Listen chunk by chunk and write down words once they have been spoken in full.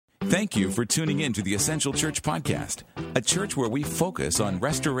Thank you for tuning in to the Essential Church Podcast, a church where we focus on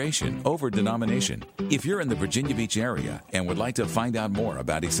restoration over denomination. If you're in the Virginia Beach area and would like to find out more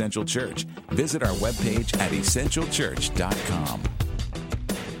about Essential Church, visit our webpage at essentialchurch.com.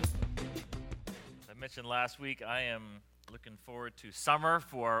 As I mentioned last week, I am looking forward to summer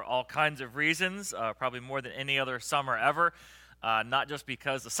for all kinds of reasons, probably more than any other summer ever. Not just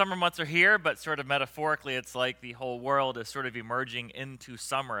because the summer months are here, but sort of metaphorically, it's like the whole world is sort of emerging into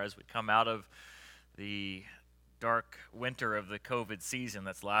summer as we come out of the dark winter of the COVID season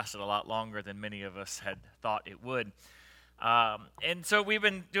that's lasted a lot longer than many of us had thought it would. And so we've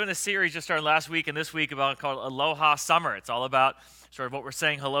been doing a series just started last week and this week called Aloha Summer. It's all about sort of what we're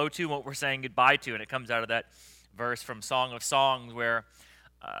saying hello to, what we're saying goodbye to, and it comes out of that verse from Song of Songs where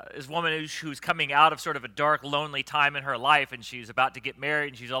this woman who's coming out of sort of a dark, lonely time in her life, and she's about to get married,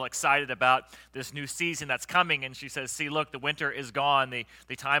 and she's all excited about this new season that's coming, and she says, see, look, the winter is gone,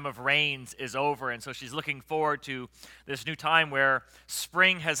 the time of rains is over, and so she's looking forward to this new time where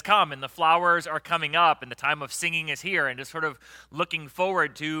spring has come, and the flowers are coming up, and the time of singing is here, and just sort of looking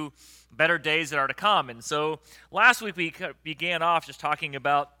forward to better days that are to come. And so last week we began off just talking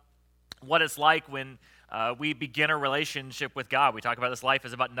about what it's like when we begin a relationship with God. We talk about this life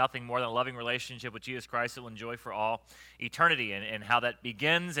is about nothing more than a loving relationship with Jesus Christ that we'll enjoy for all eternity, and how that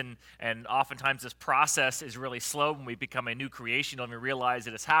begins, and oftentimes this process is really slow. When we become a new creation, don't even realize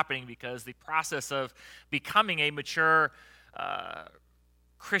that it's happening, because the process of becoming a mature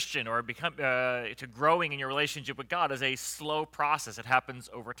Christian or to growing in your relationship with God is a slow process. It happens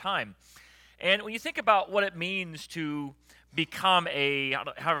over time. And when you think about what it means to become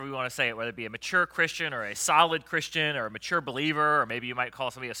however we want to say it, whether it be a mature Christian or a solid Christian or a mature believer, or maybe you might call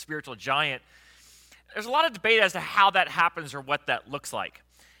somebody a spiritual giant, there's a lot of debate as to how that happens or what that looks like.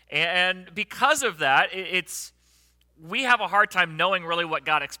 And because of that, we have a hard time knowing really what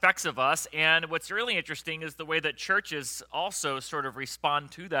God expects of us. And what's really interesting is the way that churches also sort of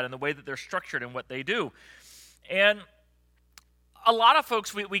respond to that, and the way that they're structured and what they do. And a lot of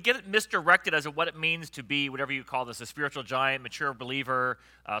folks, we get it misdirected as to what it means to be whatever you call this, a spiritual giant, mature believer,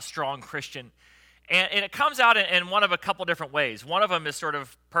 strong Christian. And it comes out in one of a couple different ways. One of them is sort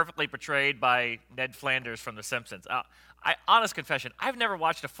of perfectly portrayed by Ned Flanders from The Simpsons. Honest confession, I've never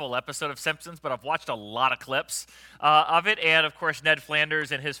watched a full episode of Simpsons, but I've watched a lot of clips of it. And of course, Ned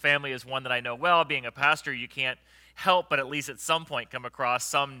Flanders and his family is one that I know well. Being a pastor, you can't help but at least at some point come across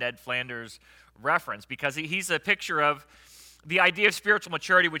some Ned Flanders reference, because he's a picture of the idea of spiritual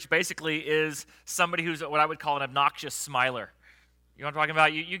maturity, which basically is somebody who's what I would call an obnoxious smiler. You know what I'm talking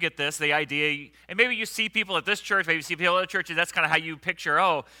about? You get this, the idea, and maybe you see people at this church, maybe you see people at other churches, that's kind of how you picture,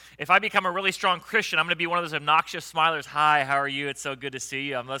 if I become a really strong Christian, I'm going to be one of those obnoxious smilers. Hi, how are you? It's so good to see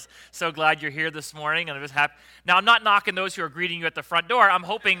you. I'm so glad you're here this morning, and I'm just happy. Now, I'm not knocking those who are greeting you at the front door. I'm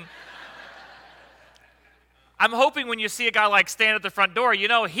hoping when you see a guy like stand at the front door,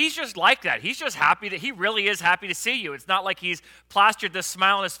 he's just like that. He's just happy that he really is happy to see you. It's not like he's plastered this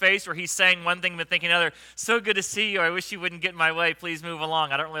smile on his face where he's saying one thing but thinking another. So good to see you. I wish you wouldn't get in my way. Please move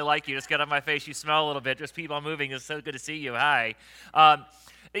along. I don't really like you. Just get out of my face. You smell a little bit. Just keep on moving. It's so good to see you. Hi.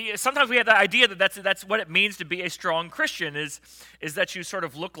 Sometimes we have the idea that that's what it means to be a strong Christian is that you sort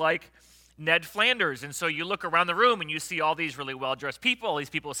of look like Ned Flanders. And so you look around the room and you see all these really well-dressed people. All these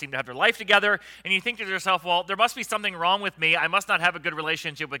people seem to have their life together. And you think to yourself, well, there must be something wrong with me. I must not have a good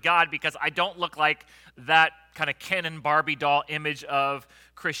relationship with God because I don't look like that kind of Ken and Barbie doll image of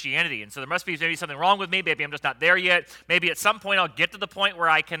Christianity. And so there must be maybe something wrong with me. Maybe I'm just not there yet. Maybe at some point I'll get to the point where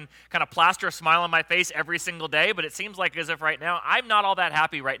I can kind of plaster a smile on my face every single day. But it seems like as if right now I'm not all that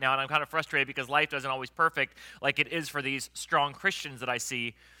happy right now. And I'm kind of frustrated because life isn't always perfect like it is for these strong Christians that I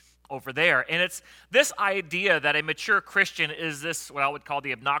see over there. And it's this idea that a mature Christian is this, what I would call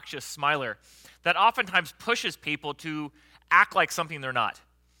the obnoxious smiler, that oftentimes pushes people to act like something they're not.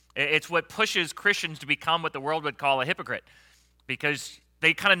 It's what pushes Christians to become what the world would call a hypocrite, because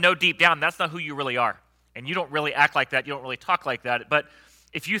they kind of know deep down that's not who you really are. And you don't really act like that. You don't really talk like that. But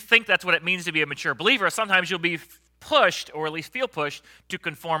if you think that's what it means to be a mature believer, sometimes you'll be pushed, or at least feel pushed, to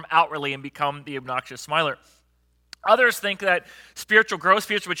conform outwardly and become the obnoxious smiler. Others think that spiritual growth,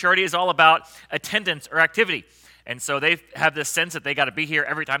 spiritual maturity is all about attendance or activity. And so they have this sense that they got to be here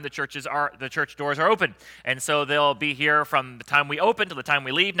every time the church doors are open. And so they'll be here from the time we open to the time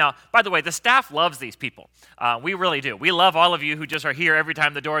we leave. Now, by the way, the staff loves these people. We really do. We love all of you who just are here every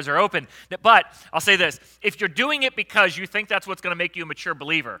time the doors are open. But I'll say this, if you're doing it because you think that's what's going to make you a mature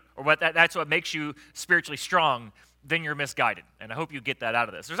believer, or that's what makes you spiritually strong, then you're misguided. And I hope you get that out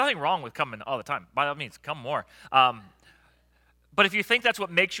of this. There's nothing wrong with coming all the time. By all means, come more. But if you think that's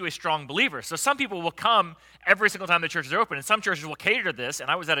what makes you a strong believer, so some people will come every single time the churches are open, and some churches will cater to this. And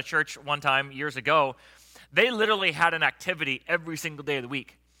I was at a church one time years ago. They literally had an activity every single day of the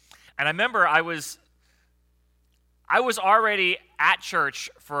week. And I remember I was already at church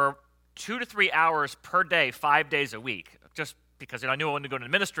for 2 to 3 hours per day, 5 days a week, just because I knew I wanted to go into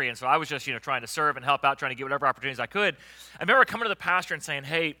ministry, and so I was just trying to serve and help out, trying to get whatever opportunities I could. I remember coming to the pastor and saying,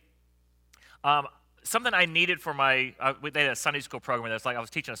 hey, something I needed for my, they had a Sunday school program that's like I was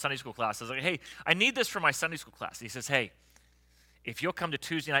teaching a Sunday school class. I was like, hey, I need this for my Sunday school class. He says, hey, if you'll come to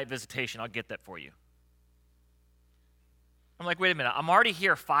Tuesday night visitation, I'll get that for you. I'm like, wait a minute, I'm already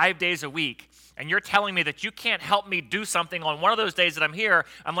here 5 days a week, and you're telling me that you can't help me do something on one of those days that I'm here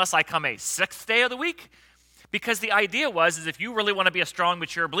unless I come a 6th day of the week? Because the idea is if you really want to be a strong,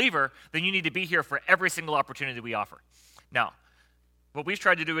 mature believer, then you need to be here for every single opportunity we offer. Now, what we've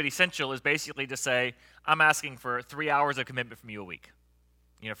tried to do at Essential is basically to say, I'm asking for 3 hours of commitment from you a week.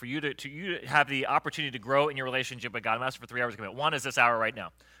 For you to have the opportunity to grow in your relationship with God. I'm asking for 3 hours of commitment. One is this hour right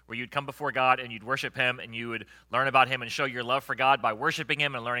now, where you'd come before God and you'd worship Him and you would learn about Him and show your love for God by worshiping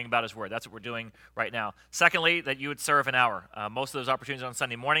Him and learning about His Word. That's what we're doing right now. Secondly, that you would serve an hour. Most of those opportunities are on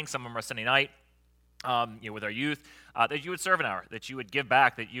Sunday morning. Some of them are Sunday night. With our youth, that you would serve an hour, that you would give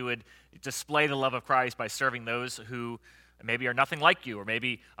back, that you would display the love of Christ by serving those who maybe are nothing like you, or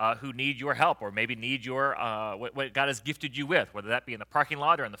maybe who need your help, or maybe need your what God has gifted you with, whether that be in the parking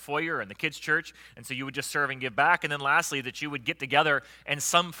lot or in the foyer or in the kids' church. And so you would just serve and give back. And then lastly, that you would get together in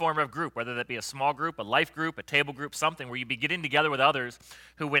some form of group, whether that be a small group, a life group, a table group, something where you'd be getting together with others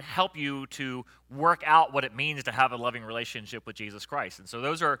who would help you to work out what it means to have a loving relationship with Jesus Christ. And so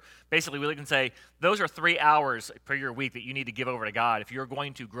those are basically, we can say, those are 3 hours per your week that you need to give over to God if you're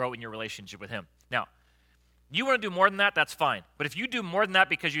going to grow in your relationship with Him. Now, you want to do more than that, that's fine. But if you do more than that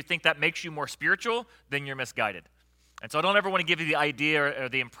because you think that makes you more spiritual, then you're misguided. And so I don't ever want to give you the idea or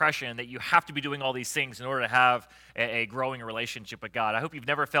the impression that you have to be doing all these things in order to have a growing relationship with God. I hope you've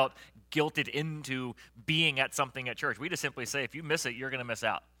never felt guilted into being at something at church. We just simply say, if you miss it, you're going to miss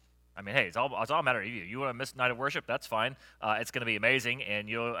out. I mean, hey, it's all a matter of you. You want to miss night of worship, that's fine. It's going to be amazing,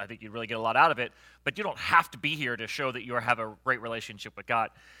 and I think you'd really get a lot out of it. But you don't have to be here to show that you have a great relationship with God.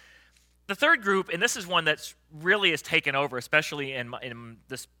 The third group, and this is one that's really has taken over, especially in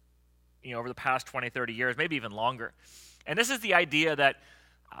this, over the past 20, 30 years, maybe even longer. And this is the idea that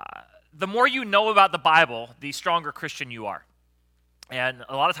the more you know about the Bible, the stronger Christian you are. And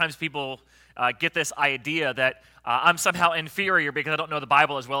a lot of times people get this idea that I'm somehow inferior because I don't know the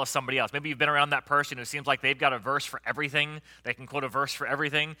Bible as well as somebody else. Maybe you've been around that person who seems like they've got a verse for everything. They can quote a verse for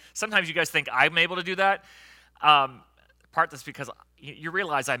everything. Sometimes you guys think I'm able to do that. Part that's because you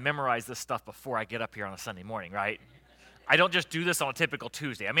realize I memorize this stuff before I get up here on a Sunday morning, right? I don't just do this on a typical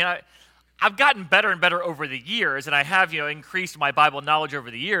Tuesday. I mean, I've gotten better and better over the years, and I have, increased my Bible knowledge over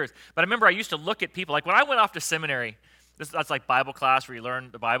the years. But I remember I used to look at people, like when I went off to seminary, that's like Bible class where you learn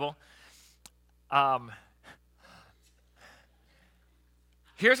the Bible.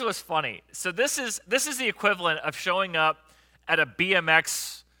 Here's what was funny. So this is the equivalent of showing up at a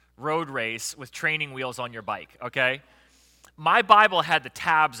BMX road race with training wheels on your bike, okay? My Bible had the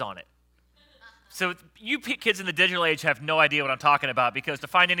tabs on it. So you kids in the digital age have no idea what I'm talking about, because to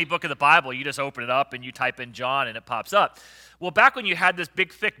find any book of the Bible, you just open it up and you type in John and it pops up. Well, back when you had this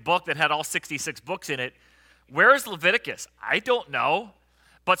big, thick book that had all 66 books in it, where's Leviticus? I don't know.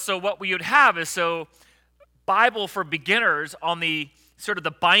 But so what we would have is, Bible for beginners, on the sort of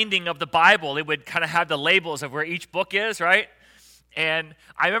the binding of the Bible, it would kind of have the labels of where each book is, right? And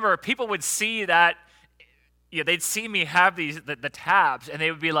I remember people would see that, they'd see me have the tabs, and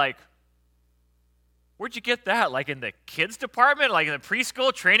they would be like, where'd you get that? Like in the kids department, like in the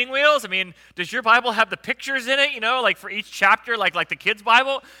preschool training wheels? I mean, does your Bible have the pictures in it, like for each chapter, like the kids'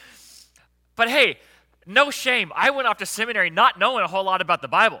 Bible? But hey, no shame. I went off to seminary not knowing a whole lot about the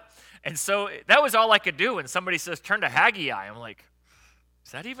Bible. And so that was all I could do. And somebody says, turn to Haggai. I'm like,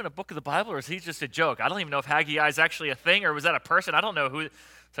 is that even a book of the Bible, or is he just a joke? I don't even know if Haggai is actually a thing, or was that a person? I don't know who.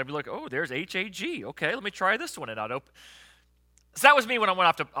 So I'd be like, oh, there's H-A-G. Okay, let me try this one. And I'd open. So that was me when I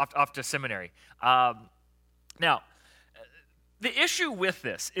went off to seminary. Now, the issue with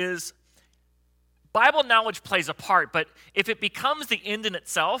this is Bible knowledge plays a part, but if it becomes the end in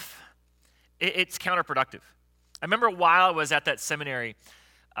itself, it's counterproductive. I remember while I was at that seminary,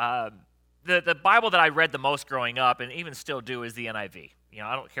 the Bible that I read the most growing up, and even still do, is the NIV.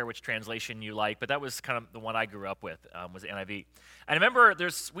 I don't care which translation you like, but that was kind of the one I grew up with, was the NIV. And I remember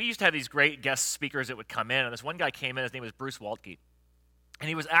we used to have these great guest speakers that would come in, and this one guy came in, his name was Bruce Waltke. And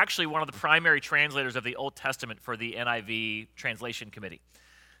he was actually one of the primary translators of the Old Testament for the NIV translation committee.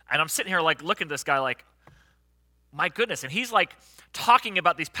 And I'm sitting here like looking at this guy like, my goodness. And he's like talking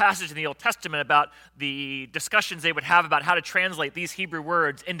about these passages in the Old Testament about the discussions they would have about how to translate these Hebrew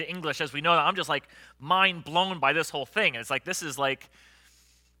words into English as we know them. I'm just like mind blown by this whole thing. And it's like, this is like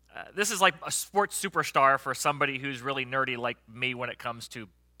a sports superstar for somebody who's really nerdy like me when it comes to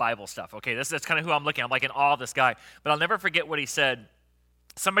Bible stuff. Okay, that's kind of who I'm looking at. I'm like in awe of this guy. But I'll never forget what he said.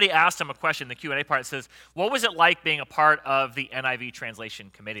 Somebody asked him a question in the Q&A part. It says, what was it like being a part of the NIV translation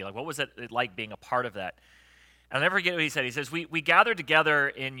committee? Like, what was it like being a part of that? And I'll never forget what he said. He says, we gathered together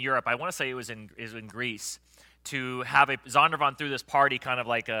in Europe. I want to say it was in Greece to have a Zondervan through this party kind of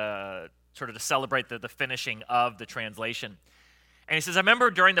like sort of to celebrate the finishing of the translation. And he says, I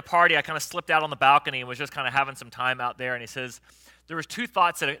remember during the party, I kind of slipped out on the balcony and was just kind of having some time out there. And he says, there was two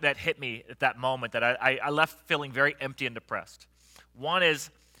thoughts that hit me at that moment that I left feeling very empty and depressed. One is,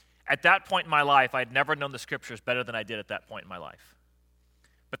 at that point in my life, I had never known the Scriptures better than I did at that point in my life.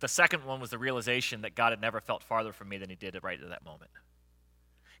 But the second one was the realization that God had never felt farther from me than he did right at that moment.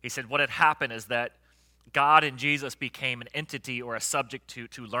 He said what had happened is that God and Jesus became an entity or a subject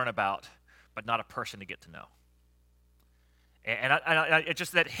to learn about, but not a person to get to know. And it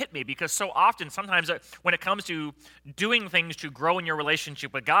just that hit me because so often, sometimes when it comes to doing things to grow in your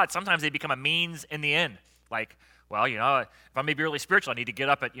relationship with God, sometimes they become a means in the end. Like, well, if I'm maybe really spiritual, I need to get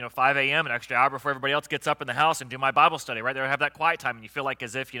up at 5 a.m. an extra hour before everybody else gets up in the house and do my Bible study, right there, have that quiet time, and you feel like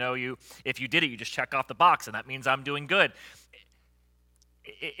as if if you did it, you just check off the box, and that means I'm doing good.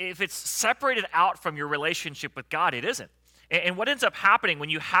 If it's separated out from your relationship with God, it isn't. And what ends up happening when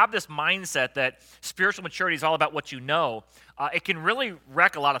you have this mindset that spiritual maturity is all about what you know, it can really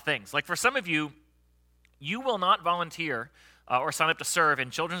wreck a lot of things. Like for some of you, you will not volunteer or sign up to serve in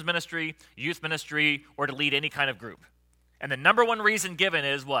children's ministry, youth ministry, or to lead any kind of group. And the number one reason given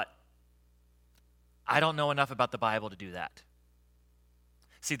is what? I don't know enough about the Bible to do that.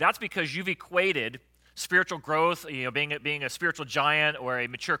 See, that's because you've equated spiritual growth, being a spiritual giant or a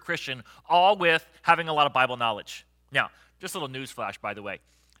mature Christian, all with having a lot of Bible knowledge. Now, just a little news flash, by the way.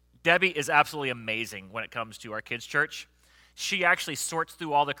 Debbie is absolutely amazing when it comes to our kids' church. She actually sorts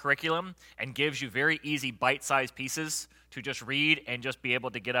through all the curriculum and gives you very easy bite-sized pieces to just read and just be able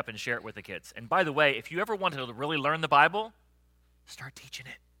to get up and share it with the kids. And by the way, if you ever want to really learn the Bible, start teaching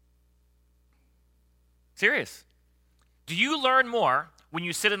it. Serious. Do you learn more when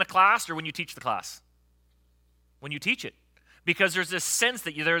you sit in a class or when you teach the class? When you teach it. Because there's this sense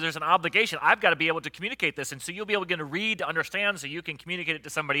that there's an obligation. I've got to be able to communicate this, and so you'll be able to read to understand so you can communicate it to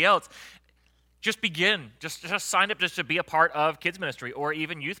somebody else. Just begin. Just sign up just to be a part of kids ministry or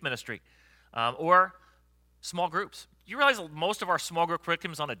even youth ministry or small groups. You realize most of our small group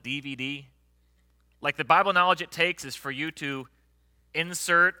curriculum is on a DVD? Like the Bible knowledge it takes is for you to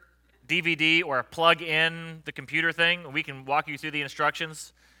insert DVD or plug in the computer thing. We can walk you through the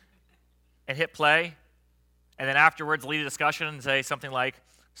instructions and hit play. And then afterwards lead a discussion and say something like,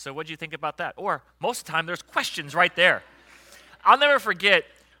 so what did you think about that? Or most of the time there's questions right there. I'll never forget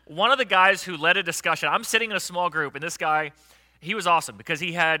one of the guys who led a discussion. I'm sitting in a small group, and this guy, he was awesome because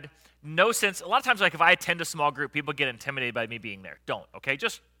he had no sense. A lot of times, like if I attend a small group, people get intimidated by me being there. Don't, okay?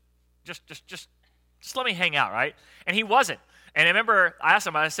 Just let me hang out, right? And he wasn't. And I remember I asked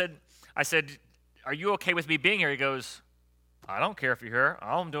him, I said, are you okay with me being here? He goes, I don't care if you're here.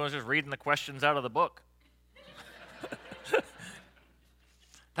 All I'm doing is just reading the questions out of the book.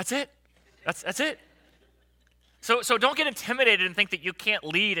 That's it. That's it. So don't get intimidated and think that you can't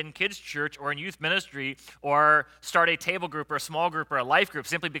lead in kids' church or in youth ministry or start a table group or a small group or a life group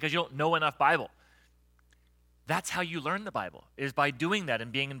simply because you don't know enough Bible. That's how you learn the Bible, is by doing that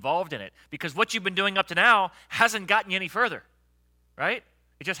and being involved in it. Because what you've been doing up to now hasn't gotten you any further, right?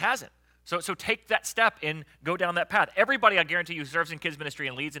 It just hasn't. So take that step and go down that path. Everybody, I guarantee you, who serves in kids ministry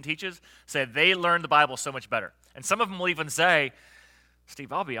and leads and teaches, say they learn the Bible so much better. And some of them will even say,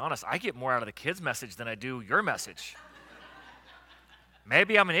 Steve, I'll be honest, I get more out of the kids' message than I do your message.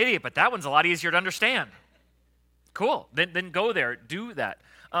 Maybe I'm an idiot, but that one's a lot easier to understand. Cool. Then go there. Do that.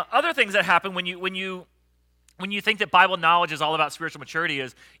 Other things that happen when you think that Bible knowledge is all about spiritual maturity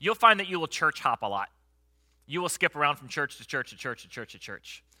is you'll find that you will church hop a lot. You will skip around from church to church to church to church to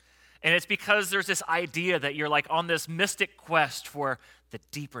church. And it's because there's this idea that you're like on this mystic quest for the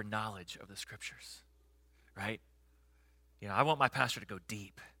deeper knowledge of the Scriptures, right? I want my pastor to go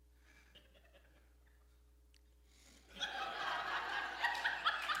deep.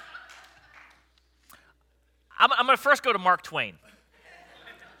 I'm going to first go to Mark Twain.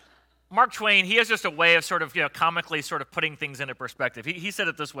 Mark Twain, he has just a way of sort of, comically sort of putting things into perspective. He said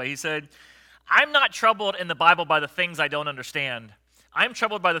it this way. He said, I'm not troubled in the Bible by the things I don't understand. I'm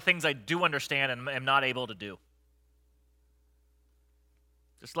troubled by the things I do understand and am not able to do.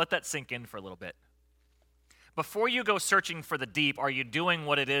 Just let that sink in for a little bit. Before you go searching for the deep, are you doing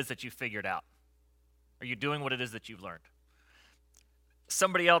what it is that you figured out? Are you doing what it is that you've learned?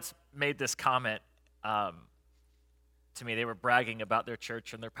 Somebody else made this comment to me. They were bragging about their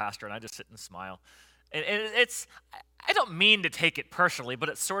church and their pastor, and I just sit and smile. And I don't mean to take it personally, but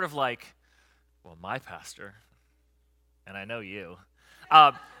it's sort of like, well, my pastor, and I know you.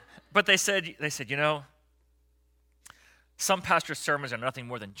 But they said, some pastors' sermons are nothing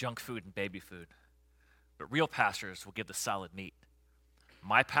more than junk food and baby food. But real pastors will give the solid meat.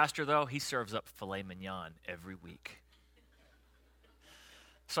 My pastor, though, he serves up filet mignon every week.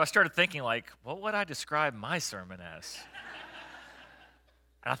 So I started thinking, what would I describe my sermon as?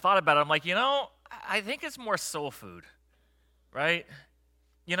 And I thought about it. I'm like, I think it's more soul food, right?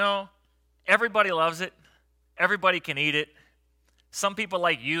 Everybody loves it. Everybody can eat it. Some people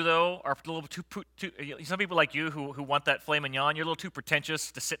like you, though, are a little too some people like you who want that filet mignon, you're a little too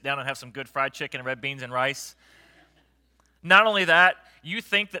pretentious to sit down and have some good fried chicken and red beans and rice. Not only that, you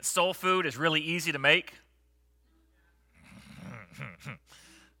think that soul food is really easy to make.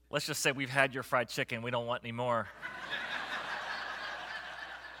 Let's just say we've had your fried chicken. We don't want any more.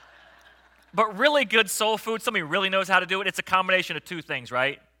 But really good soul food, somebody who really knows how to do it, it's a combination of two things,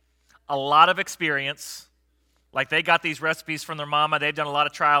 right? A lot of experience. Like they got these recipes from their mama. They've done a lot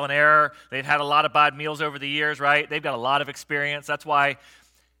of trial and error. They've had a lot of bad meals over the years, right? They've got a lot of experience. That's why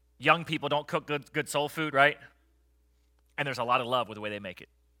young people don't cook good soul food, right? And there's a lot of love with the way they make it,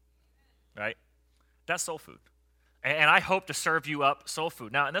 right? That's soul food. And I hope to serve you up soul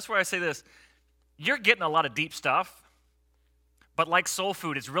food. Now, and that's where I say this. You're getting a lot of deep stuff, but like soul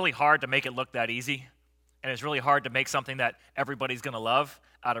food, it's really hard to make it look that easy. And it's really hard to make something that everybody's going to love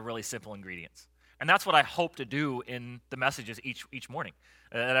out of really simple ingredients. And that's what I hope to do in the messages each morning.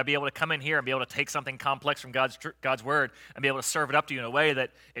 That I'd be able to come in here and be able to take something complex from God's word and be able to serve it up to you in a way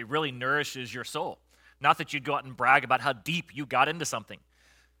that it really nourishes your soul. Not that you'd go out and brag about how deep you got into something.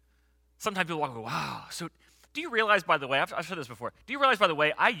 Sometimes people walk and go, wow. So do you realize, by the way, I've said this before, do you realize, by the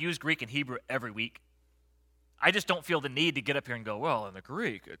way, I use Greek and Hebrew every week? I just don't feel the need to get up here and go, well, in the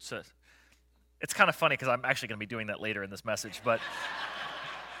Greek, it says. It's kind of funny because I'm actually going to be doing that later in this message, but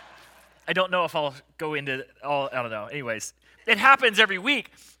I don't know if I'll go into all, I don't know. Anyways, it happens every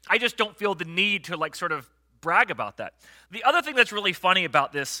week. I just don't feel the need to sort of brag about that. The other thing that's really funny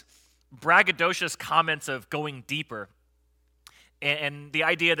about this braggadocious comments of going deeper and the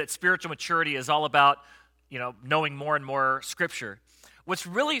idea that spiritual maturity is all about, knowing more and more Scripture. What's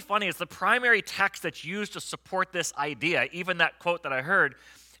really funny is the primary text that's used to support this idea, even that quote that I heard,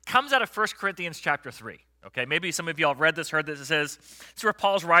 comes out of 1 Corinthians chapter 3. Okay, maybe some of you all have read this, heard this. It says, it's where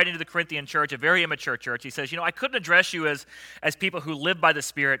Paul's writing to the Corinthian church, a very immature church. He says, I couldn't address you as people who live by the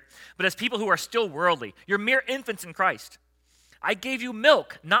Spirit, but as people who are still worldly. You're mere infants in Christ. I gave you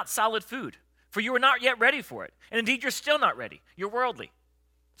milk, not solid food, for you were not yet ready for it. And indeed, you're still not ready. You're worldly.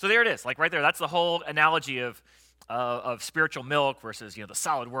 So there it is, right there. That's the whole analogy of spiritual milk versus, the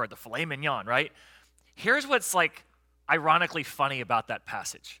solid word, the filet mignon, right? Here's what's ironically funny about that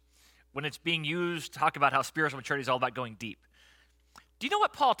passage. When it's being used to talk about how spiritual maturity is all about going deep. Do you know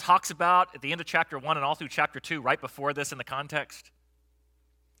what Paul talks about at the end of chapter 1 and all through chapter 2, right before this in the context?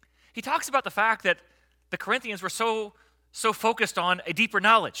 He talks about the fact that the Corinthians were so focused on a deeper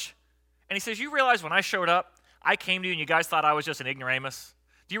knowledge. And he says, you realize when I showed up, I came to you and you guys thought I was just an ignoramus?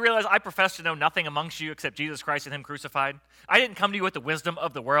 Do you realize I profess to know nothing amongst you except Jesus Christ and Him crucified? I didn't come to you with the wisdom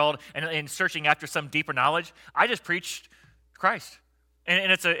of the world and searching after some deeper knowledge. I just preached Christ.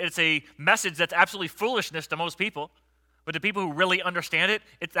 And it's a message that's absolutely foolishness to most people. But to people who really understand it,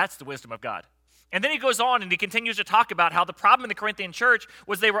 that's the wisdom of God. And then he goes on and he continues to talk about how the problem in the Corinthian church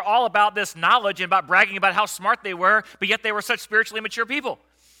was they were all about this knowledge and about bragging about how smart they were, but yet they were such spiritually immature people.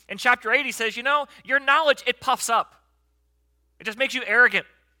 In chapter 8, he says, your knowledge, it puffs up. It just makes you arrogant.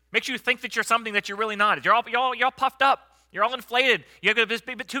 Makes you think that you're something that you're really not. You're all puffed up. You're all inflated. You have this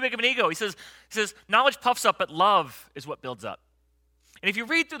too big of an ego. He says, knowledge puffs up, but love is what builds up. And if you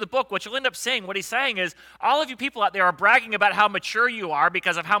read through the book, what you'll end up seeing, what he's saying is, all of you people out there are bragging about how mature you are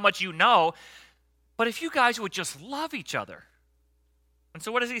because of how much you know, but if you guys would just love each other. And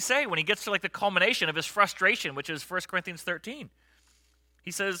so what does he say when he gets to the culmination of his frustration, which is 1 Corinthians 13? He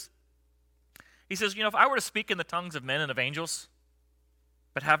says, if I were to speak in the tongues of men and of angels,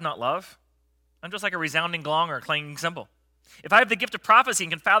 but have not love, I'm just like a resounding gong or a clanging cymbal. If I have the gift of prophecy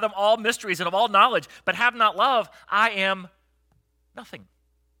and can fathom all mysteries and of all knowledge, but have not love, I am nothing.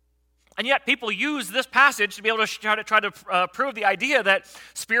 And yet people use this passage to be able to try to prove the idea that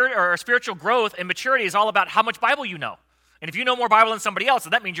spiritual growth and maturity is all about how much Bible you know. And if you know more Bible than somebody else,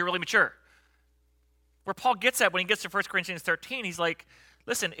 then that means you're really mature. Where Paul gets at when he gets to 1 Corinthians 13, he's like,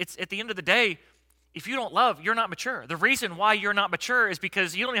 listen, it's at the end of the day, if you don't love, you're not mature. The reason why you're not mature is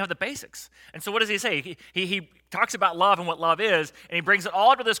because you don't even have the basics. And so what does he say? He talks about love and what love is, and he brings it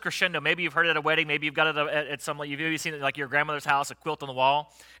all to this crescendo. Maybe you've heard it at a wedding. Maybe you've got it at some, you've maybe seen it like your grandmother's house, a quilt on the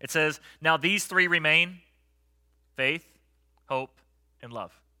wall. It says, now these three remain, faith, hope, and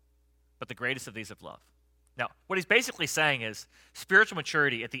love. But the greatest of these is love. Now, what he's basically saying is spiritual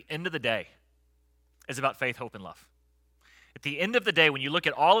maturity at the end of the day is about faith, hope, and love. At the end of the day, when you look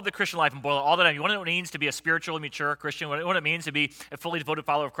at all of the Christian life and boil it all that down, you want to know what it means to be a spiritually mature Christian, what it means to be a fully devoted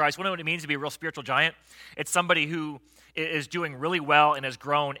follower of Christ, what it means to be a real spiritual giant. It's somebody who is doing really well and has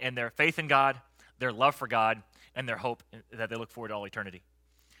grown in their faith in God, their love for God, and their hope that they look forward to all eternity.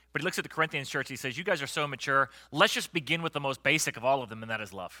 But he looks at the Corinthians church, he says, you guys are so mature, let's just begin with the most basic of all of them, and that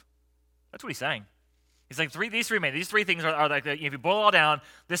is love. That's what he's saying. He's like, these three things are like, if you boil it all down,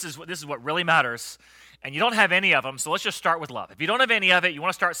 this is what really matters. And you don't have any of them, so let's just start with love. If you don't have any of it, you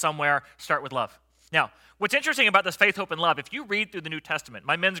want to start somewhere, start with love. Now, what's interesting about this faith, hope, and love, if you read through the New Testament,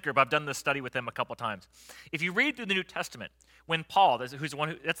 my men's group, I've done this study with them a couple times. If you read through the New Testament, when Paul,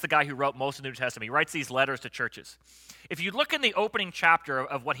 that's the guy who wrote most of the New Testament, he writes these letters to churches. If you look in the opening chapter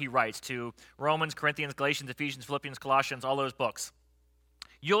of what he writes to Romans, Corinthians, Galatians, Ephesians, Philippians, Colossians, all those books,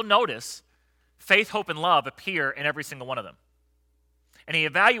 you'll notice faith, hope, and love appear in every single one of them. And he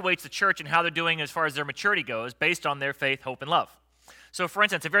evaluates the church and how they're doing as far as their maturity goes based on their faith, hope, and love. So, for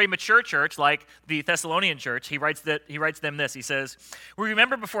instance, a very mature church like the Thessalonian church, he writes them this. He says, we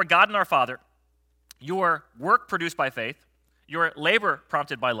remember before God and our Father your work produced by faith, your labor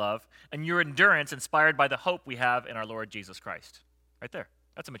prompted by love, and your endurance inspired by the hope we have in our Lord Jesus Christ. Right there.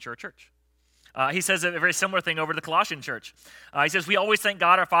 That's a mature church. He says a very similar thing over to the Colossian church. He says, we always thank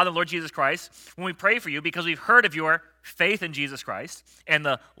God, our Father, Lord Jesus Christ, when we pray for you because we've heard of your faith in Jesus Christ and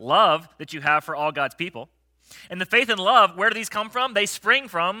the love that you have for all God's people. And the faith and love, where do these come from? They spring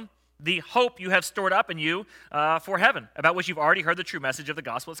from the hope you have stored up in you for heaven, about which you've already heard the true message of the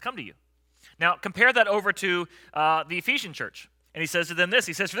gospel that's come to you. Now, compare that over to the Ephesian church. And he says to them this.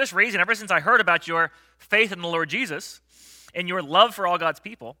 He says, for this reason, ever since I heard about your faith in the Lord Jesus and your love for all God's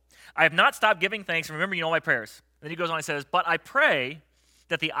people, I have not stopped giving thanks and remembering all my prayers. And then he goes on and says, but I pray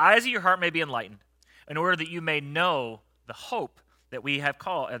that the eyes of your heart may be enlightened, in order that you may know the hope that we have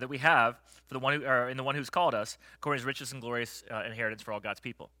for the one who, in the one who's called us, according to his richest and glorious inheritance for all God's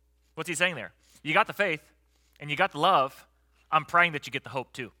people. What's he saying there? You got the faith and you got the love. I'm praying that you get the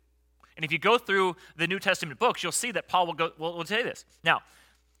hope too. And if you go through the New Testament books, you'll see that Paul will say this. Now,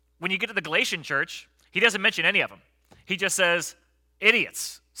 when you get to the Galatian church, he doesn't mention any of them. He just says,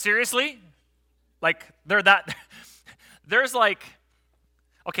 idiots. Seriously? Like, there's the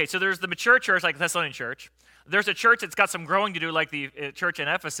mature church like the Thessalonian church. There's a church that's got some growing to do like the church in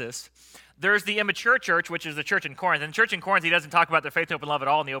Ephesus. There's the immature church, which is the church in Corinth. And the church in Corinth, he doesn't talk about their faith, hope, and love at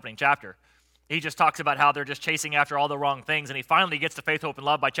all in the opening chapter. He just talks about how they're just chasing after all the wrong things, and he finally gets to faith, hope, and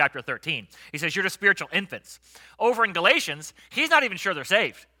love by chapter 13. He says, you're just spiritual infants. Over in Galatians, he's not even sure they're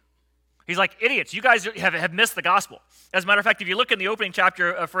saved. He's like, idiots, you guys have missed the gospel. As a matter of fact, if you look in the opening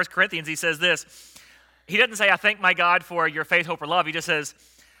chapter of 1 Corinthians, he says this. He doesn't say, I thank my God for your faith, hope, or love. He just says,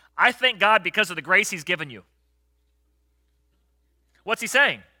 I thank God because of the grace he's given you. What's he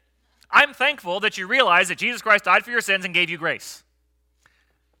saying? I'm thankful that you realize that Jesus Christ died for your sins and gave you grace.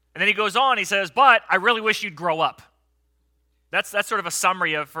 And then he goes on, he says, but I really wish you'd grow up. That's sort of a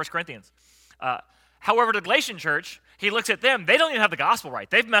summary of 1 Corinthians. However, the Galatian church, he looks at them, they don't even have the gospel right.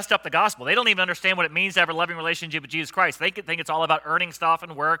 They've messed up the gospel. They don't even understand what it means to have a loving relationship with Jesus Christ. They think it's all about earning stuff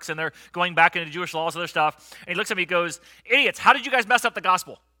and works, and they're going back into Jewish laws and other stuff. And he looks at me and goes, idiots, how did you guys mess up the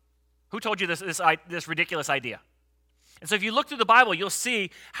gospel? Who told you this ridiculous idea? And so if you look through the Bible, you'll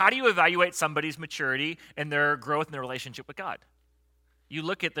see, how do you evaluate somebody's maturity and their growth in their relationship with God? You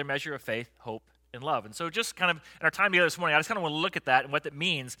look at their measure of faith, hope, and love. And so just kind of in our time together this morning, I just kind of want to look at that and what that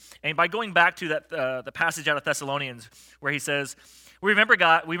means. And by going back to that the passage out of Thessalonians where he says, we remember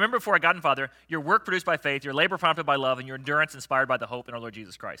before our God and Father, your work produced by faith, your labor prompted by love, and your endurance inspired by the hope in our Lord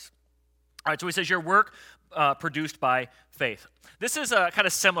Jesus Christ. All right, so he says your work produced by faith. This is kind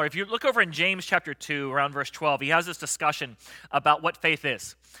of similar. If you look over in James chapter 2, around verse 12, he has this discussion about what faith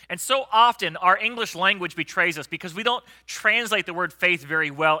is. And so often our English language betrays us because we don't translate the word faith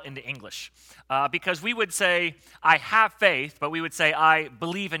very well into English. Because we would say, I have faith, but we would say, I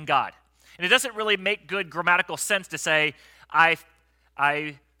believe in God. And it doesn't really make good grammatical sense to say, I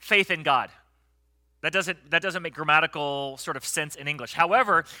faith in God. That doesn't make grammatical sort of sense in English.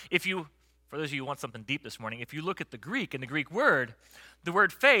 However, for those of you who want something deep this morning, if you look at the Greek and the Greek word, the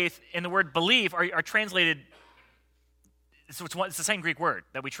word faith and the word believe are translated, it's the same Greek word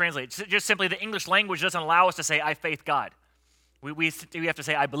that we translate. It's just simply the English language doesn't allow us to say, I faith God. We have to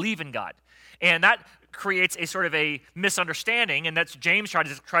say, I believe in God. And that creates a sort of a misunderstanding, and that's James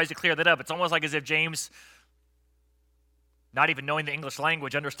tries to clear that up. It's almost like as if James, not even knowing the English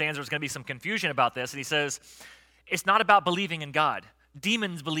language, understands there's going to be some confusion about this, and he says, it's not about believing in God.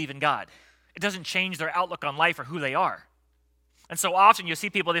 Demons believe in God. It doesn't change their outlook on life or who they are. And so often you see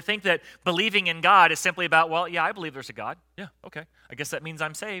people, they think that believing in God is simply about, well, yeah, I believe there's a God. Yeah, okay. I guess that means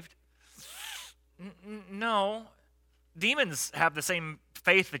I'm saved. No. Demons have the same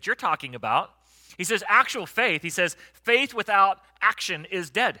faith that you're talking about. He says actual faith. He says faith without action is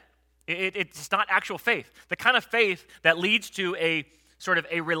dead. It's not actual faith. The kind of faith that leads to a sort of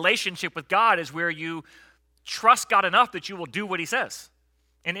a relationship with God is where you trust God enough that you will do what he says.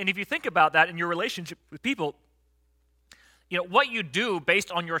 And if you think about that in your relationship with people, what you do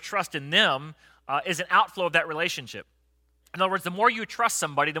based on your trust in them is an outflow of that relationship. In other words, the more you trust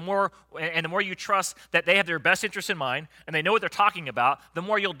somebody, the more you trust that they have their best interest in mind and they know what they're talking about, the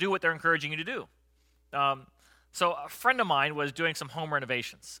more you'll do what they're encouraging you to do. So a friend of mine was doing some home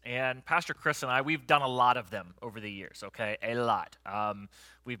renovations, and Pastor Chris and I, we've done a lot of them over the years, okay? A lot.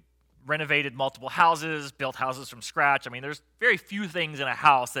 We've renovated multiple houses, built houses from scratch. I mean, there's very few things in a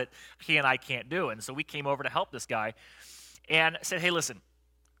house that he and I can't do. And so we came over to help this guy and said, hey, listen,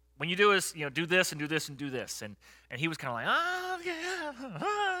 when you do this, do this and do this and do this. And he was kind of like, oh, yeah,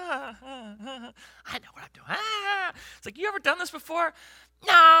 I know what I'm doing. It's like, you ever done this before?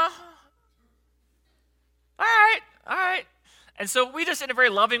 No. All right. And so we just, in a very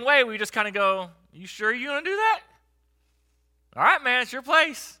loving way, we just kind of go, you sure you're going to do that? All right, man, it's your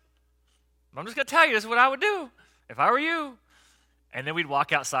place. I'm just going to tell you, this is what I would do if I were you. And then we'd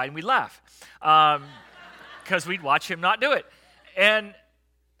walk outside and we'd laugh because we'd watch him not do it. And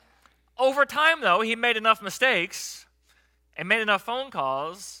over time, though, he made enough mistakes and made enough phone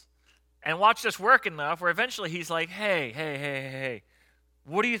calls and watched us work enough where eventually he's like, hey,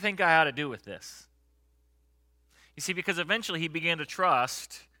 what do you think I ought to do with this? You see, because eventually he began to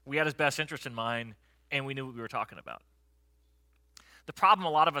trust we had his best interest in mind and we knew what we were talking about. The problem a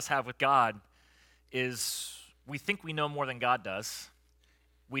lot of us have with God is we think we know more than God does.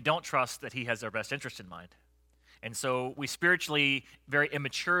 We don't trust that he has our best interest in mind. And so we spiritually, very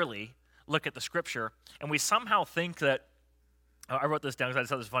immaturely, look at the scripture, and we somehow think that, I wrote this down because I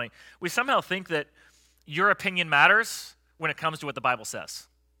thought this was funny, we somehow think that your opinion matters when it comes to what the Bible says.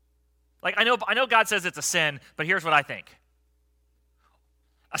 Like, I know God says it's a sin, but here's what I think.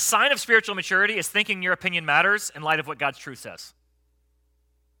 A sign of spiritual maturity is thinking your opinion matters in light of what God's truth says.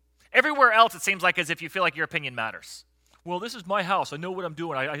 Everywhere else, it seems like as if you feel like your opinion matters. Well, this is my house. I know what I'm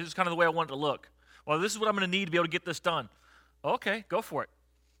doing. This is kind of the way I want it to look. Well, this is what I'm going to need to be able to get this done. Okay, go for it.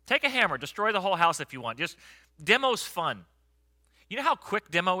 Take a hammer. Destroy the whole house if you want. Just demo's fun. You know how quick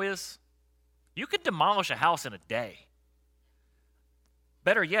demo is? You can demolish a house in a day.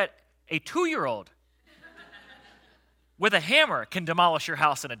 Better yet, a 2-year-old with a hammer can demolish your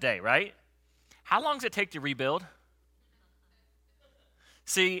house in a day, right? How long does it take to rebuild?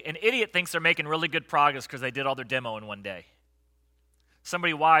 See, an idiot thinks they're making really good progress because they did all their demo in one day.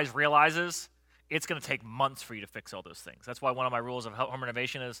 Somebody wise realizes it's going to take months for you to fix all those things. That's why one of my rules of home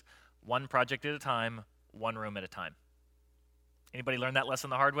renovation is one project at a time, one room at a time. Anybody learn that lesson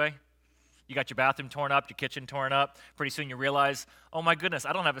the hard way? You got your bathroom torn up, your kitchen torn up. Pretty soon you realize, oh my goodness,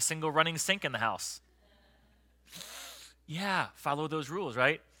 I don't have a single running sink in the house. Yeah, follow those rules,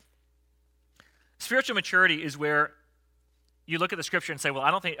 right? Spiritual maturity is where you look at the scripture and say, well,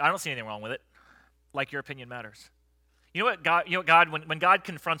 I don't see anything wrong with it. Like your opinion matters. You know what God, when God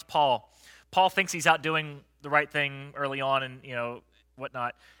confronts Paul thinks he's out doing the right thing early on and,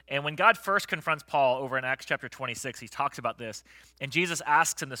 whatnot. And when God first confronts Paul over in Acts chapter 26, he talks about this. And Jesus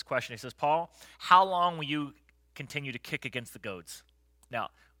asks him this question. He says, Paul, how long will you continue to kick against the goads? Now,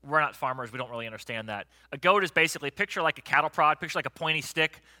 we're not farmers. We don't really understand that. A goad is basically, picture like a cattle prod, picture like a pointy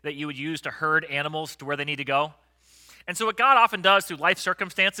stick that you would use to herd animals to where they need to go. And so what God often does through life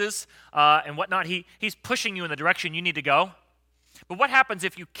circumstances and whatnot, he's pushing you in the direction you need to go. But what happens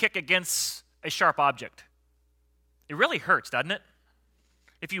if you kick against a sharp object? It really hurts, doesn't it?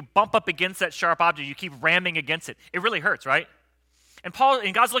 If you bump up against that sharp object, you keep ramming against it. It really hurts, right? And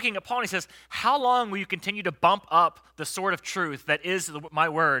God's looking at Paul and he says, how long will you continue to bump up the sword of truth that is my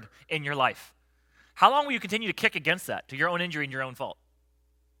word in your life? How long will you continue to kick against that to your own injury and your own fault?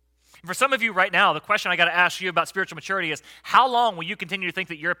 And for some of you right now, the question I got to ask you about spiritual maturity is, how long will you continue to think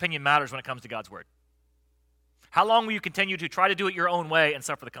that your opinion matters when it comes to God's word? How long will you continue to try to do it your own way and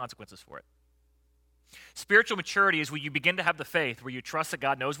suffer the consequences for it? Spiritual maturity is where you begin to have the faith, where you trust that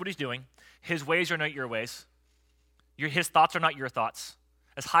God knows what he's doing. His ways are not your ways. His thoughts are not your thoughts.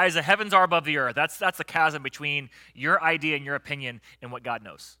 As high as the heavens are above the earth. That's the chasm between your idea and your opinion and what God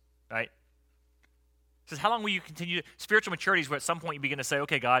knows, right? It says, how long will you continue? Spiritual maturity is where at some point you begin to say,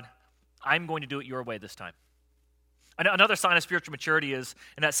 okay, God, I'm going to do it your way this time. Another sign of spiritual maturity is,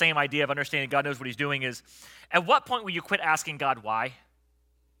 and that same idea of understanding God knows what he's doing is, at what point will you quit asking God why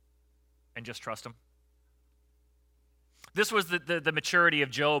and just trust him? This was the maturity of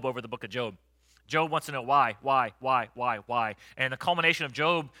Job over the book of Job. Job wants to know why. And the culmination of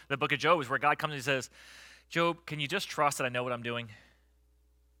Job, the book of Job, is where God comes and says, Job, can you just trust that I know what I'm doing?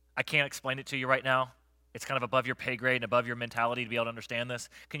 I can't explain it to you right now. It's kind of above your pay grade and above your mentality to be able to understand this.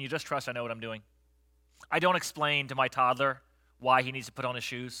 Can you just trust I know what I'm doing? I don't explain to my toddler why he needs to put on his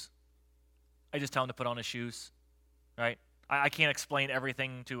shoes. I just tell him to put on his shoes, right? I can't explain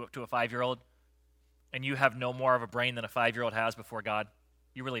everything to a 5-year-old, and you have no more of a brain than a 5-year-old has before God.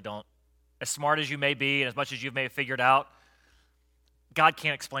 You really don't. As smart as you may be and as much as you may have figured out, God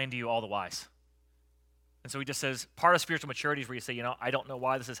can't explain to you all the whys. And so he just says, part of spiritual maturity is where you say, I don't know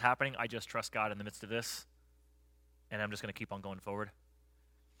why this is happening. I just trust God in the midst of this, and I'm just going to keep on going forward.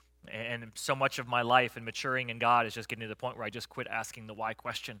 And so much of my life and maturing in God is just getting to the point where I just quit asking the why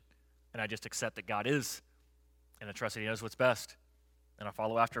question, and I just accept that God is, and I trust that he knows what's best, and I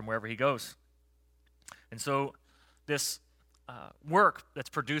follow after him wherever he goes. And so this work that's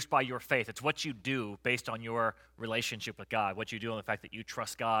produced by your faith, it's what you do based on your relationship with God, what you do on the fact that you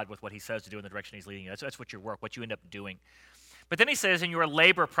trust God with what he says to do in the direction he's leading you. That's what your work, what you end up doing. But then he says, and your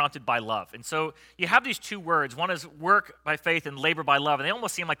labor prompted by love. And so you have these two words. One is work by faith and labor by love. And they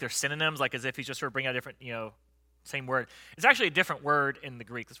almost seem like they're synonyms, like as if he's just sort of bringing out a different, same word. It's actually a different word in the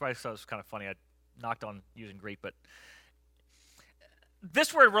Greek. That's why I thought it was kind of funny. I knocked on using Greek. But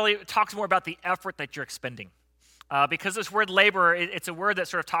this word really talks more about the effort that you're expending. Because this word labor, it's a word that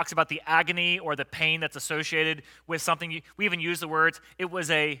sort of talks about the agony or the pain that's associated with something. We even use the words, it was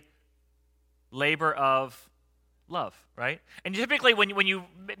a labor of love, right? And typically when you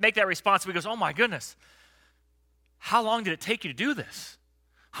make that response, we goes, oh my goodness, how long did it take you to do this?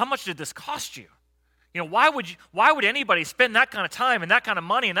 How much did this cost you? Why would anybody spend that kind of time and that kind of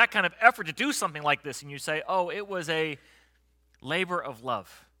money and that kind of effort to do something like this? And you say, oh, it was a labor of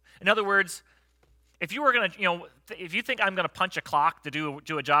love. In other words, if you were going to, if you think I'm going to punch a clock to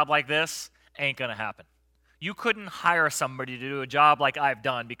do a job like this, ain't going to happen. You couldn't hire somebody to do a job like I've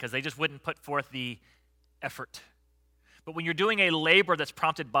done because they just wouldn't put forth the effort. But when you're doing a labor that's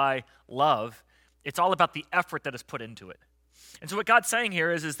prompted by love, it's all about the effort that is put into it. And so what God's saying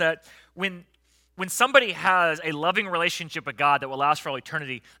here is that when somebody has a loving relationship with God that will last for all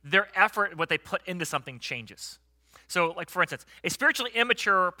eternity, their effort, what they put into something changes. So, like for instance, a spiritually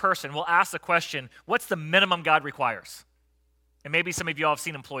immature person will ask the question, what's the minimum God requires? And maybe some of you all have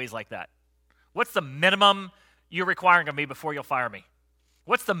seen employees like that. What's the minimum you're requiring of me before you'll fire me?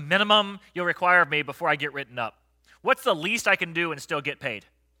 What's the minimum you'll require of me before I get written up? What's the least I can do and still get paid?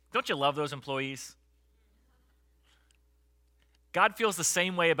 Don't you love those employees? God feels the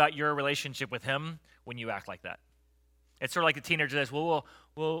same way about your relationship with him when you act like that. It's sort of like the teenager says, well,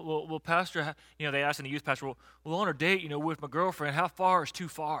 Pastor, they asked in the youth pastor, well, on a date, with my girlfriend, how far is too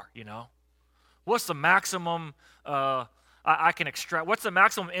far, What's the maximum I can extract? What's the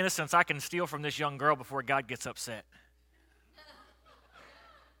maximum innocence I can steal from this young girl before God gets upset?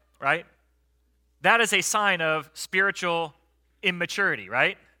 Right? That is a sign of spiritual immaturity,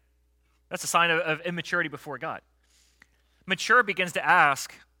 right? That's a sign of immaturity before God. Mature begins to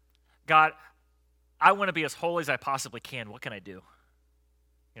ask, God, I want to be as holy as I possibly can. What can I do?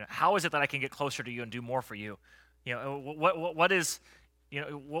 How is it that I can get closer to you and do more for you? What is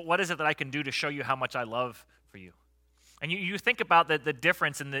it that I can do to show you how much I love for you? And you think about the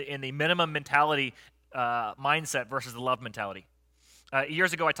difference in the minimum mentality mindset versus the love mentality.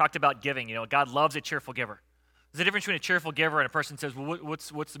 Years ago, I talked about giving. God loves a cheerful giver. There's a difference between a cheerful giver and a person says, well,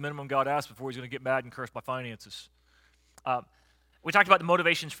 what's the minimum God asks before he's going to get mad and curse my finances? We talked about the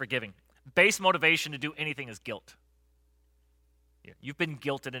motivations for giving. Base motivation to do anything is guilt. You've been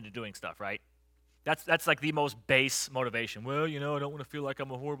guilted into doing stuff, right? That's like the most base motivation. Well, I don't want to feel like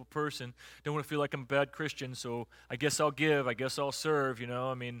I'm a horrible person. Don't want to feel like I'm a bad Christian, so I guess I'll give. I guess I'll serve,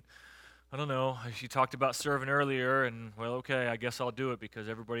 I don't know. You talked about serving earlier, and, well, okay, I guess I'll do it because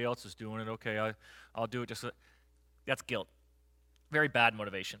everybody else is doing it. Okay, I'll do it just so. That's guilt. Very bad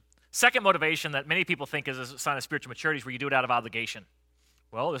motivation. Second motivation that many people think is a sign of spiritual maturity is where you do it out of obligation.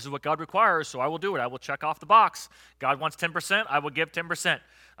 Well, this is what God requires, so I will do it. I will check off the box. God wants 10%, I will give 10%.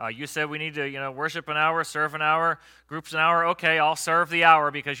 You said we need to, worship an hour, serve an hour, groups an hour. Okay, I'll serve the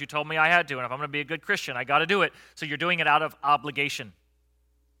hour because you told me I had to, and if I'm going to be a good Christian, I got to do it. So you're doing it out of obligation.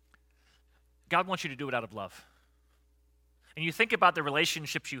 God wants you to do it out of love. and you think about the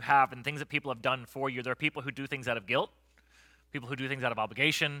relationships you have and things that people have done for you, there are people who do things out of guilt, people who do things out of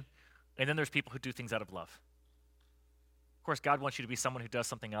obligation, and then there's people who do things out of love. Of course, God wants you to be someone who does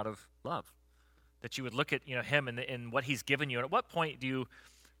something out of love, that you would look at him and what he's given you. And at what point do you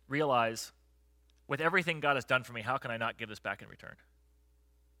realize, with everything God has done for me, how can I not give this back in return?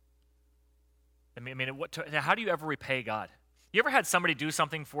 How do you ever repay God? You ever had somebody do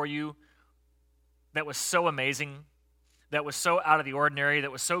something for you that was so amazing, that was so out of the ordinary,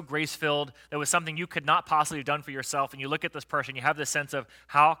 that was so grace-filled, that was something you could not possibly have done for yourself, and you look at this person, you have this sense of,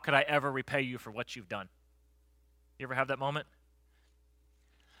 how could I ever repay you for what you've done? You ever have that moment?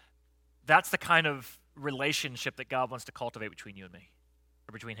 That's the kind of relationship that God wants to cultivate between you and me,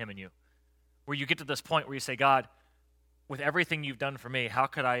 or between him and you, where you get to this point where you say, God, with everything you've done for me, how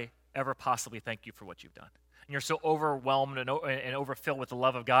could I ever possibly thank you for what you've done? And you're so overwhelmed and overfilled with the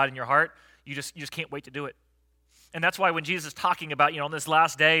love of God in your heart, you just can't wait to do it. And that's why when Jesus is talking about, in this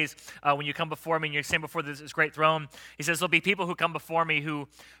last days, when you come before me and you stand before this great throne, he says, there'll be people who come before me who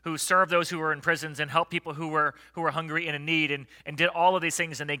serve those who are in prisons and help people who were hungry and in need and did all of these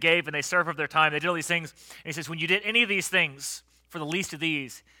things, and they gave and they served of their time. They did all these things. And he says, when you did any of these things for the least of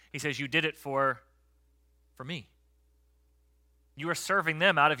these, he says, you did it for me. You are serving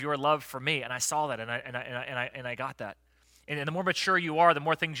them out of your love for me. And I saw that, and I got that. And the more mature you are, the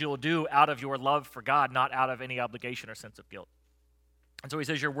more things you'll do out of your love for God, not out of any obligation or sense of guilt. And so he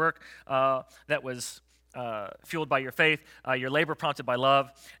says your work that was fueled by your faith, your labor prompted by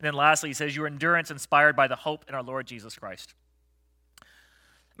love. And then lastly, he says your endurance inspired by the hope in our Lord Jesus Christ.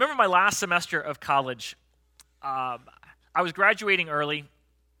 Remember my last semester of college, I was graduating early,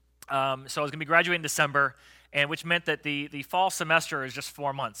 so I was going to be graduating in December, and which meant that the fall semester is just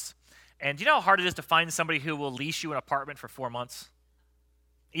 4 months. And do you know how hard it is to find somebody who will lease you an apartment for 4 months?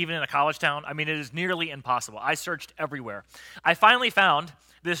 Even in a college town? I mean, it is nearly impossible. I searched everywhere. I finally found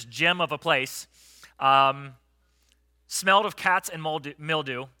this gem of a place, smelled of cats and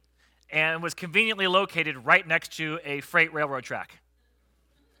mildew, and was conveniently located right next to a freight railroad track.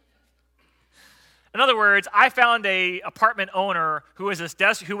 In other words, I found an apartment owner who was as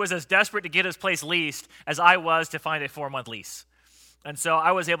desperate to get his place leased as I was to find a 4-month lease. And so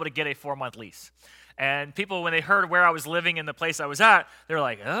I was able to get a 4-month lease. And people, when they heard where I was living in the place I was at, they're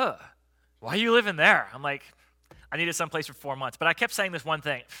like, ugh, why are you living there? I'm like, I needed someplace for 4 months. But I kept saying this one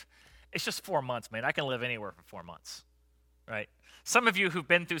thing. It's just 4 months, man. I can live anywhere for 4 months, right? Some of you who've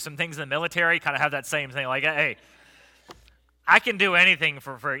been through some things in the military kind of have that same thing. Like, hey, I can do anything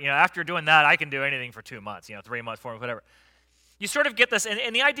for after doing that, I can do anything for 2 months, 3 months, 4 months, whatever. You sort of get this,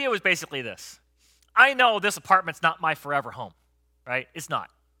 and the idea was basically this. I know this apartment's not my forever home. Right? It's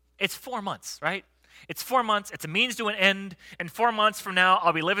not. It's 4 months, right? It's 4 months. It's a means to an end. And 4 months from now,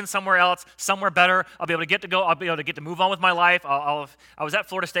 I'll be living somewhere else, somewhere better. I'll be able to get to move on with my life. I was at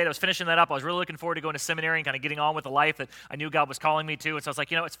Florida State. I was finishing that up. I was really looking forward to going to seminary and kind of getting on with the life that I knew God was calling me to. And so I was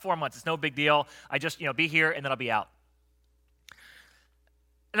like, it's 4 months. It's no big deal. I just, be here and then I'll be out.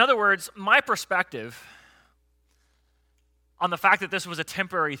 In other words, my perspective on the fact that this was a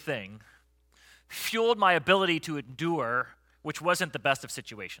temporary thing fueled my ability to endure, which wasn't the best of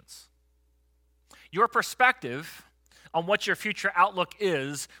situations. Your perspective on what your future outlook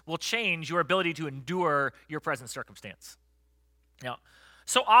is will change your ability to endure your present circumstance. Now,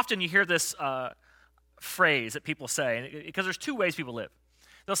 so often you hear this phrase that people say, because there's 2 ways people live.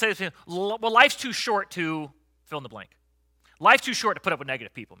 They'll say this, well, life's too short to fill in the blank. Life's too short to put up with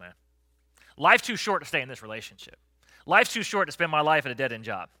negative people, man. Life's too short to stay in this relationship. Life's too short to spend my life at a dead-end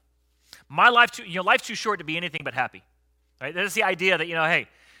job. Life's too short to be anything but happy. Right? That's the idea that, hey,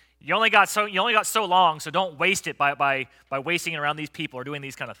 you only got so long, so don't waste it by wasting it around these people or doing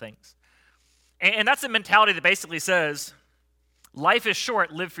these kind of things. And that's the mentality that basically says, life is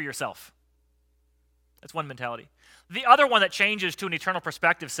short, live for yourself. That's one mentality. The other one that changes to an eternal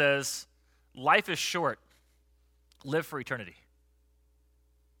perspective says, life is short, live for eternity.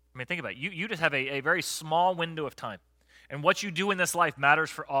 I mean, think about it. You just have a very small window of time. And what you do in this life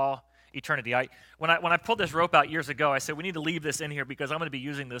matters for all eternity. When I pulled this rope out years ago, I said we need to leave this in here because I'm going to be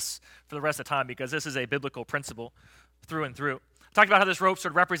using this for the rest of the time because this is a biblical principle through and through. I talked about how this rope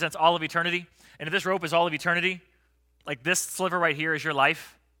sort of represents all of eternity, and if this rope is all of eternity, like this sliver right here is your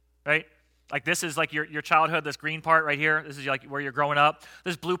life, right? Like this is like your childhood, this green part right here, this is like where you're growing up.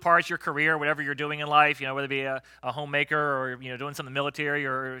 This blue part's your career, whatever you're doing in life, whether it be a homemaker or doing something in the military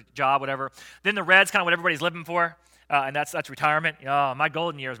or a job, whatever. Then the red's kind of what everybody's living for. And that's retirement. My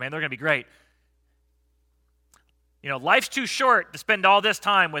golden years, man, they're going to be great. Life's too short to spend all this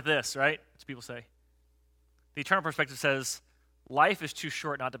time with this, right? As people say. The eternal perspective says, life is too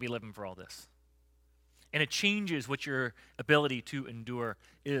short not to be living for all this. And it changes what your ability to endure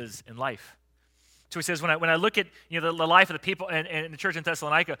is in life. So he says, when I look at the life of the people in the church in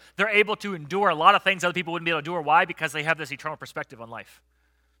Thessalonica, they're able to endure a lot of things other people wouldn't be able to endure. Why? Because they have this eternal perspective on life.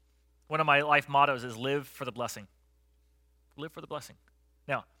 One of my life mottos is live for the blessing. Live for the blessing.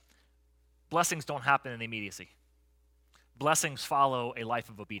 Now, blessings don't happen in immediacy. Blessings follow a life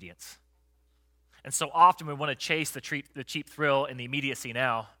of obedience. And so often we want to chase the cheap thrill in the immediacy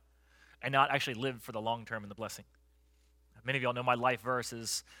now and not actually live for the long term in the blessing. Many of y'all know my life verse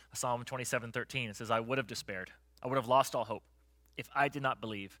is Psalm 27:13. It says, I would have despaired. I would have lost all hope if I did not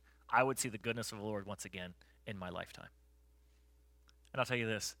believe I would see the goodness of the Lord once again in my lifetime. And I'll tell you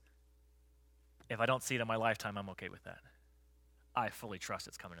this, if I don't see it in my lifetime, I'm okay with that. I fully trust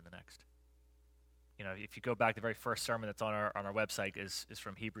it's coming in the next. If you go back, the very first sermon that's on our website is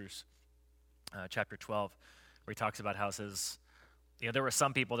from Hebrews chapter 12, where he talks about how it says, there were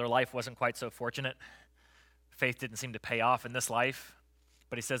some people, their life wasn't quite so fortunate. Faith didn't seem to pay off in this life.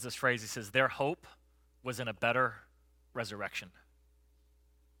 But he says this phrase, he says, their hope was in a better resurrection.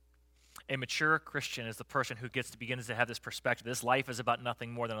 A mature Christian is the person who begins to have this perspective. This life is about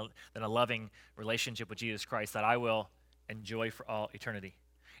nothing more than a loving relationship with Jesus Christ that I will enjoy for all eternity.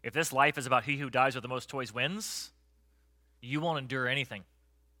 If this life is about he who dies with the most toys wins, you won't endure anything.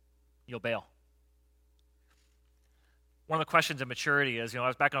 You'll bail. One of the questions of maturity is, when I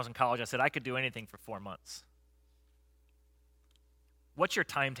was in college, I said I could do anything for 4 months. What's your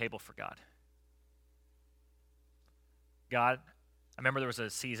timetable for God? God, I remember there was a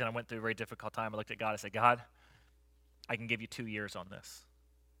season I went through a very difficult time. I looked at God, I said, God, I can give you 2 years on this.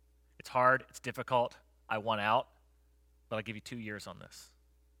 It's hard, it's difficult, I want out, but I'll give you 2 years on this.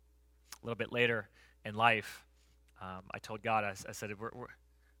 A little bit later in life, I told God, I said, I'm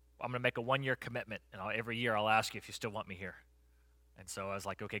going to make a 1-year commitment, and every year I'll ask you if you still want me here. And so I was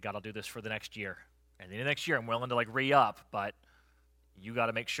like, okay, God, I'll do this for the next year. And then the next year I'm willing to re-up, but you got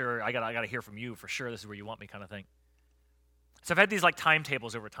to make sure, I got to hear from you for sure this is where you want me kind of thing. So I've had these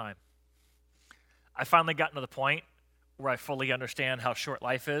timetables over time. I finally gotten to the point where I fully understand how short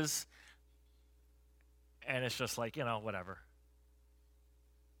life is, and it's just whatever.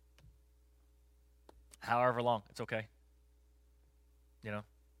 However long, it's okay.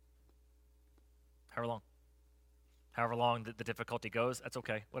 However long the difficulty goes, that's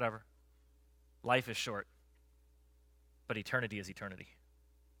okay, whatever. Life is short, but eternity is eternity.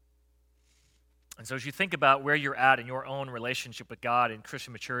 And so as you think about where you're at in your own relationship with God and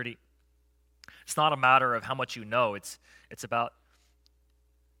Christian maturity, it's not a matter of how much you know. It's about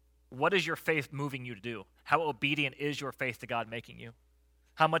what is your faith moving you to do? How obedient is your faith to God making you?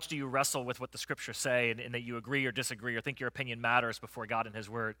 How much do you wrestle with what the scriptures say and that you agree or disagree or think your opinion matters before God and his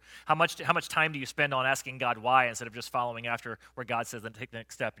word? How much time do you spend on asking God why instead of just following after where God says then take the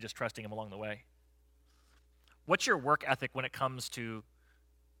next step and just trusting him along the way? What's your work ethic when it comes to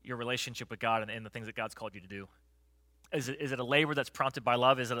your relationship with God and the things that God's called you to do? Is it a labor that's prompted by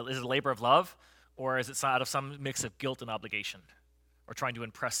love? Is it a labor of love? Or is it out of some mix of guilt and obligation or trying to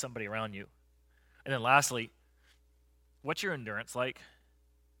impress somebody around you? And then lastly, what's your endurance like?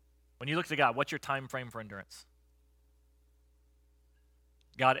 When you look to God, what's your time frame for endurance?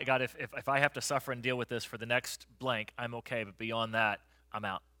 God, if I have to suffer and deal with this for the next blank, I'm okay, but beyond that, I'm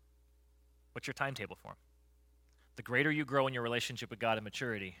out. What's your timetable for him? The greater you grow in your relationship with God in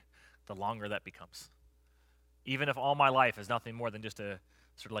maturity, the longer that becomes. Even if all my life is nothing more than just a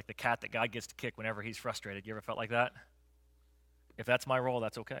sort of like the cat that God gets to kick whenever he's frustrated. You ever felt like that? If that's my role,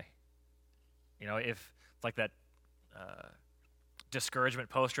 that's okay. If it's like that discouragement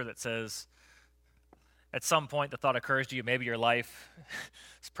poster that says, at some point the thought occurs to you, maybe your life's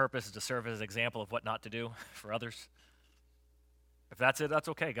purpose is to serve as an example of what not to do for others. If that's it, that's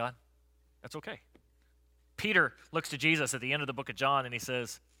okay, God. That's okay. Peter looks to Jesus at the end of the book of John and he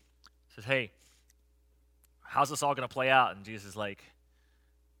says, hey, how's this all going to play out? And Jesus is like,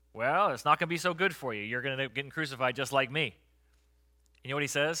 well, it's not going to be so good for you. You're going to end up getting crucified just like me. You know what he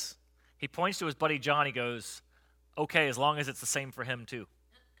says? He points to his buddy John. He goes, okay, as long as it's the same for him too.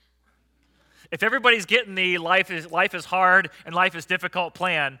 If everybody's getting the life is hard and life is difficult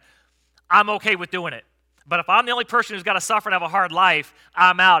plan, I'm okay with doing it. But if I'm the only person who's got to suffer and have a hard life,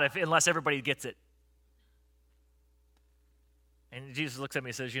 I'm out unless everybody gets it. And Jesus looks at me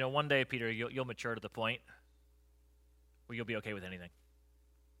and says, one day, Peter, you'll mature to the point where you'll be okay with anything.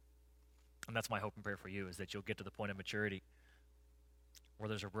 And that's my hope and prayer for you, is that you'll get to the point of maturity where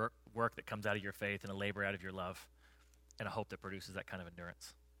there's a work that comes out of your faith and a labor out of your love and a hope that produces that kind of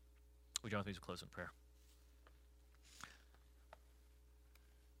endurance. We join with me to close in prayer.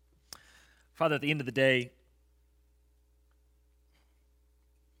 Father, at the end of the day,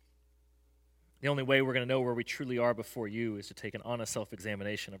 The only way we're going to know where we truly are before you is to take an honest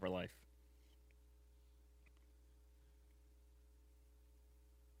self-examination of our life.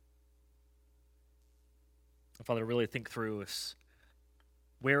 And Father, really think through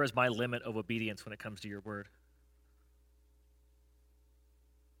where is my limit of obedience when it comes to your word?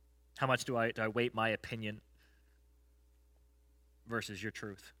 How much do I weight my opinion versus your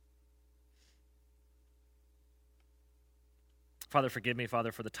truth? Father, forgive me,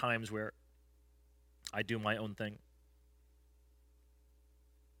 Father, for the times where I do my own thing.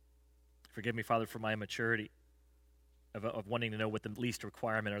 Forgive me, Father, for my immaturity of wanting to know what the least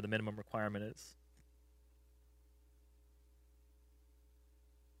requirement or the minimum requirement is.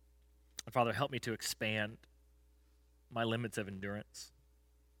 And Father, help me to expand my limits of endurance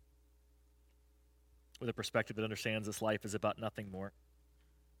with a perspective that understands this life is about nothing more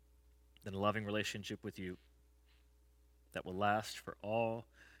than a loving relationship with you that will last for all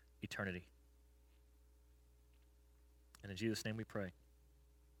eternity. And in Jesus' name we pray.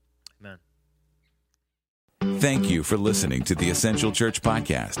 Amen. Thank you for listening to the Essential Church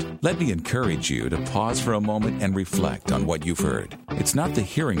Podcast. Let me encourage you to pause for a moment and reflect on what you've heard. It's not the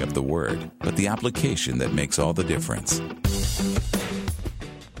hearing of the word, but the application that makes all the difference.